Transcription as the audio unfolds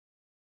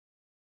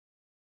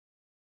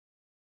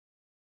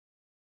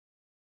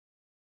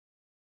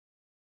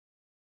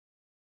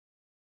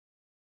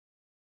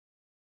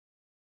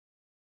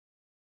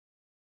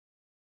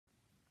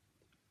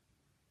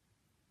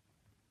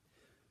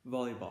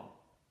volleyball,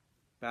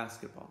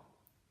 basketball,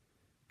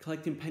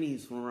 collecting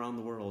pennies from around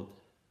the world,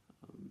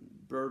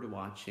 bird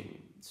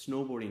watching,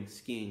 snowboarding,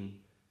 skiing.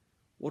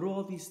 What do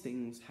all these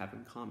things have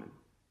in common?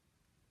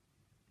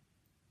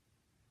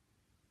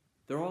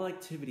 They're all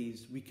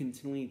activities we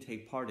continually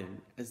take part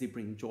in as they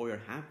bring joy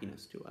or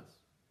happiness to us.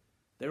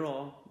 They're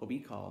all what we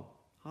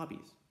call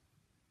hobbies.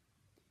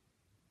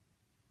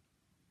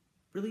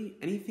 Really,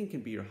 anything can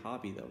be your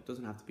hobby, though. It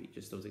doesn't have to be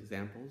just those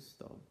examples,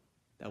 though.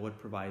 That would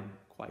provide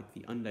quite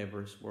the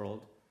undiverse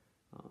world.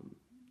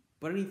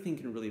 But anything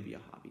can really be a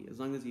hobby, as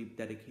long as you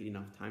dedicate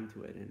enough time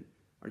to it and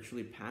are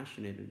truly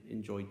passionate and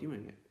enjoy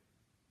doing it.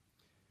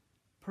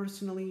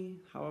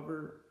 Personally,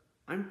 however,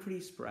 I'm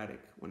pretty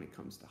sporadic when it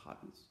comes to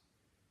hobbies.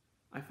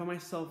 I find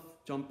myself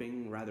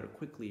jumping rather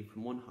quickly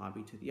from one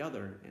hobby to the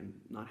other and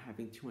not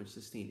having too much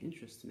sustained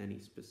interest in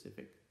any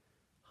specific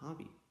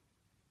hobby.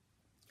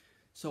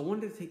 So I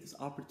wanted to take this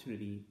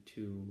opportunity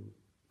to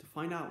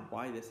find out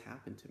why this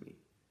happened to me.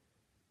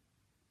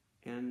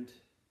 And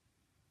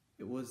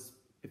it was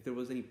if there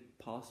was any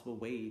possible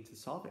way to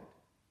solve it.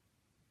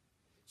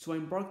 So I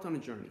embarked on a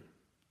journey.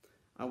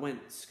 I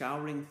went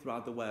scouring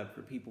throughout the web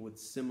for people with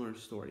similar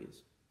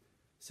stories,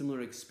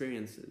 similar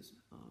experiences,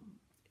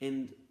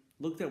 and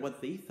looked at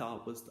what they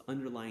thought was the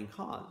underlying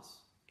cause,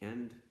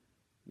 and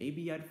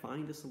maybe I'd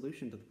find a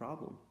solution to the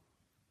problem.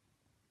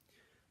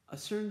 A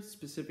certain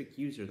specific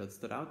user that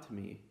stood out to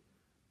me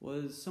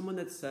was someone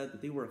that said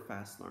that they were a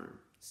fast learner,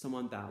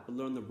 someone that would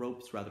learn the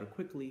ropes rather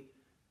quickly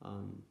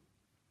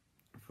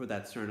for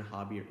that certain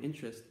hobby or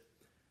interest.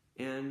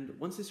 And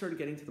once they started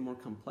getting to the more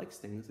complex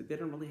things, they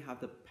didn't really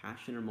have the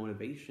passion or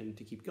motivation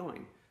to keep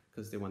going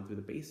because they went through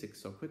the basics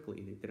so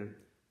quickly. They didn't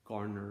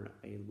garner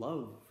a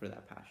love for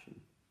that passion.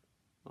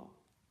 Well,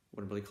 I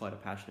wouldn't really call it a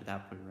passion at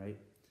that point, right?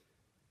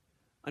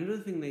 Another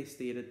thing they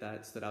stated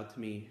that stood out to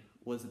me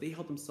was that they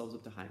held themselves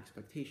up to high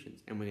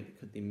expectations, and when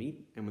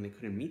they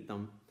couldn't meet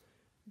them,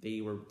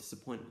 they were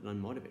disappointed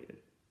and unmotivated.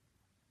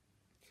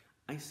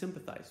 I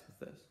sympathize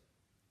with this.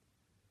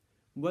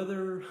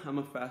 Whether I'm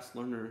a fast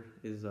learner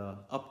is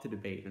up to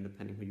debate, and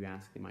depending who you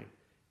ask, they might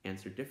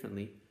answer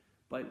differently.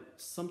 But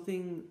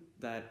something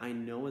that I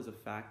know as a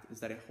fact is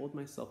that I hold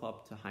myself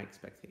up to high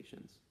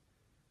expectations.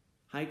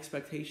 High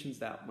expectations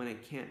that when I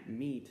can't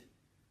meet,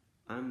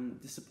 I'm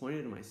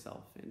disappointed in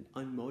myself and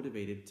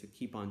unmotivated to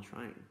keep on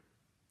trying.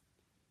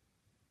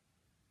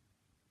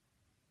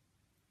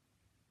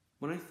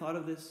 When I thought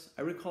of this,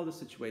 I recalled a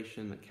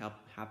situation that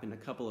happened a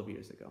couple of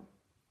years ago.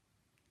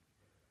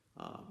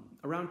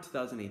 Around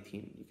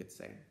 2018, you could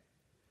say.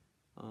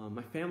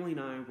 My family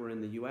and I were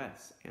in the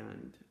US,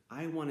 and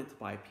I wanted to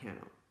buy a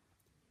piano.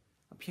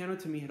 A piano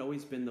to me had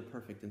always been the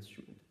perfect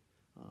instrument,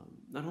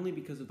 not only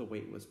because of the way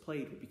it was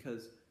played, but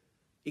because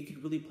it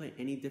could really play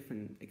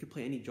it could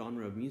play any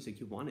genre of music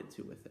you wanted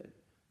to with it.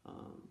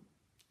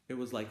 It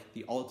was like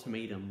the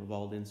ultimatum of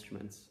all the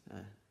instruments,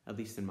 at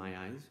least in my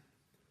eyes.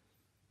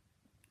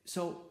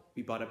 So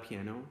we bought a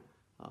piano,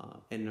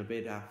 and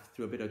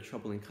through a bit of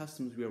trouble in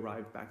customs, we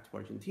arrived back to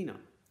Argentina.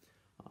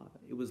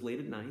 It was late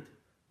at night,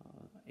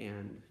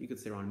 and you could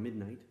say around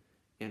midnight,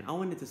 and I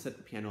wanted to set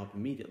the piano up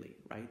immediately,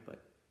 right?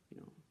 But,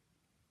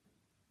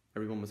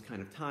 everyone was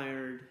kind of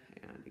tired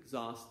and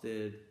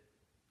exhausted.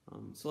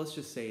 So let's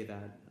just say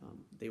that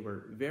they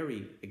were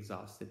very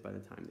exhausted by the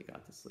time they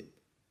got to sleep,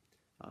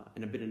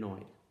 and a bit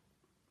annoyed.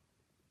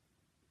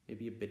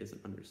 Maybe a bit is an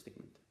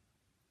understatement.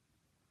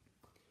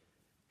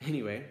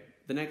 Anyway,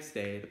 the next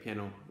day, the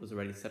piano was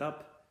already set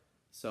up,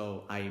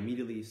 so I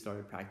immediately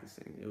started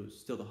practicing. It was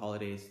still the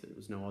holidays, there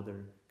was no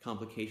other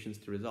complications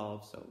to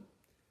resolve, so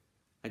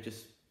I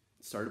just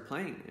started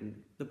playing.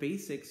 And the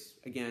basics,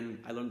 again,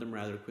 I learned them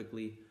rather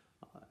quickly,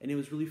 and it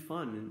was really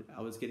fun, and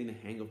I was getting the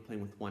hang of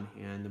playing with one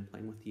hand and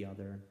playing with the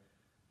other.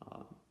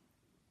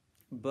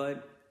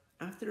 But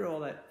after all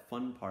that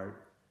fun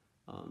part,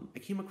 I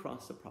came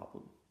across a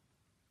problem.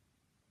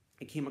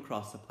 I came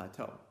across a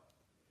plateau.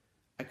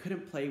 I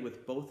couldn't play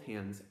with both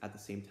hands at the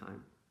same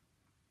time.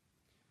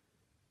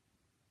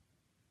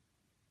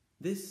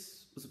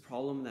 This was a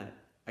problem that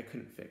I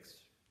couldn't fix.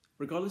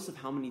 Regardless of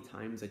how many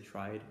times I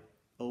tried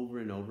over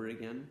and over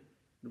again,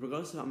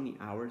 regardless of how many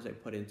hours I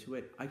put into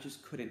it, I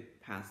just couldn't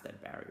pass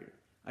that barrier.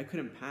 I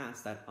couldn't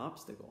pass that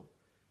obstacle.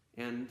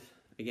 And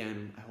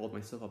again, I hold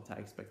myself up to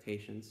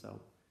expectations, so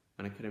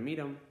when I couldn't meet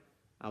them,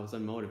 I was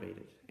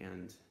unmotivated.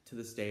 And to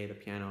this day, the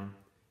piano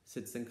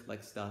sits and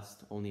collects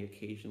dust, only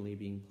occasionally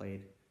being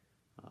played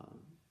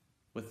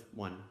with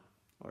one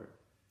or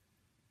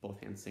both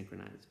hands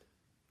synchronized,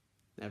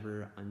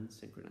 never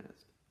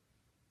unsynchronized.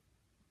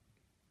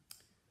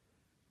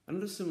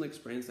 Another similar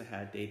experience I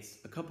had dates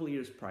a couple of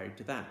years prior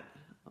to that.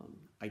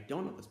 I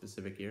don't know the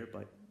specific year,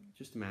 but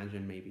just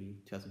imagine maybe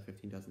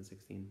 2015,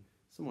 2016,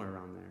 somewhere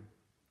around there.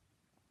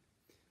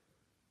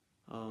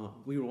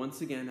 We were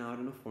once again out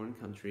in a foreign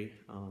country,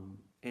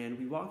 and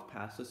we walked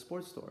past a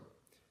sports store.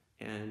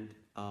 And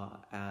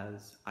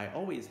as I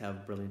always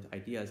have brilliant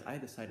ideas, I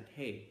decided,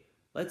 hey,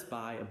 let's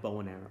buy a bow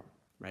and arrow,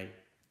 right?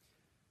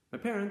 My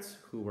parents,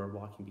 who were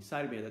walking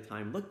beside me at the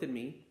time, looked at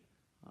me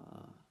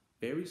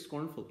very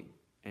scornfully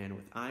and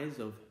with eyes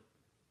of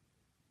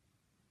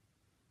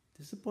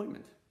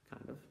disappointment,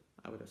 kind of.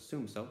 I would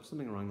assume so,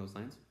 something along those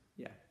lines.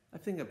 Yeah, I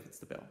think that fits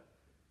the bill.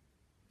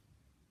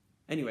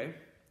 Anyway,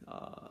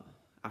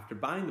 after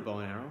buying the bow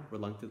and arrow,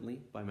 reluctantly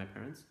by my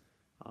parents,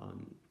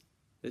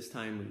 this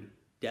time we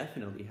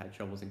definitely had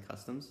troubles in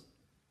customs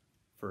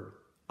for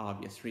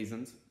obvious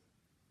reasons.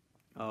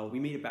 We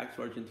made it back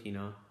to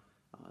Argentina.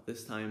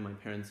 This time my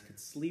parents could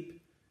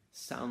sleep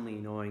soundly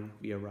knowing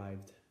we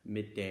arrived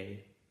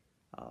midday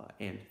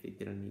and they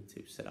didn't need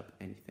to set up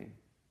anything.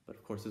 But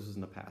of course this was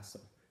in the past, so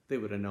they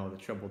would have known the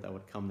trouble that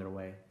would come their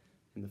way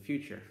in the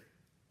future.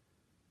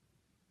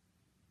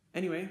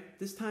 Anyway,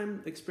 this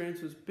time the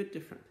experience was a bit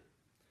different.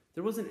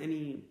 There wasn't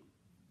any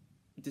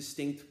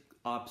distinct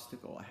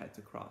obstacle I had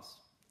to cross.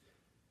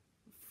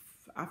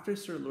 After I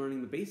started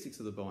learning the basics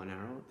of the bow and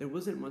arrow, there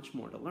wasn't much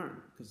more to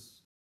learn because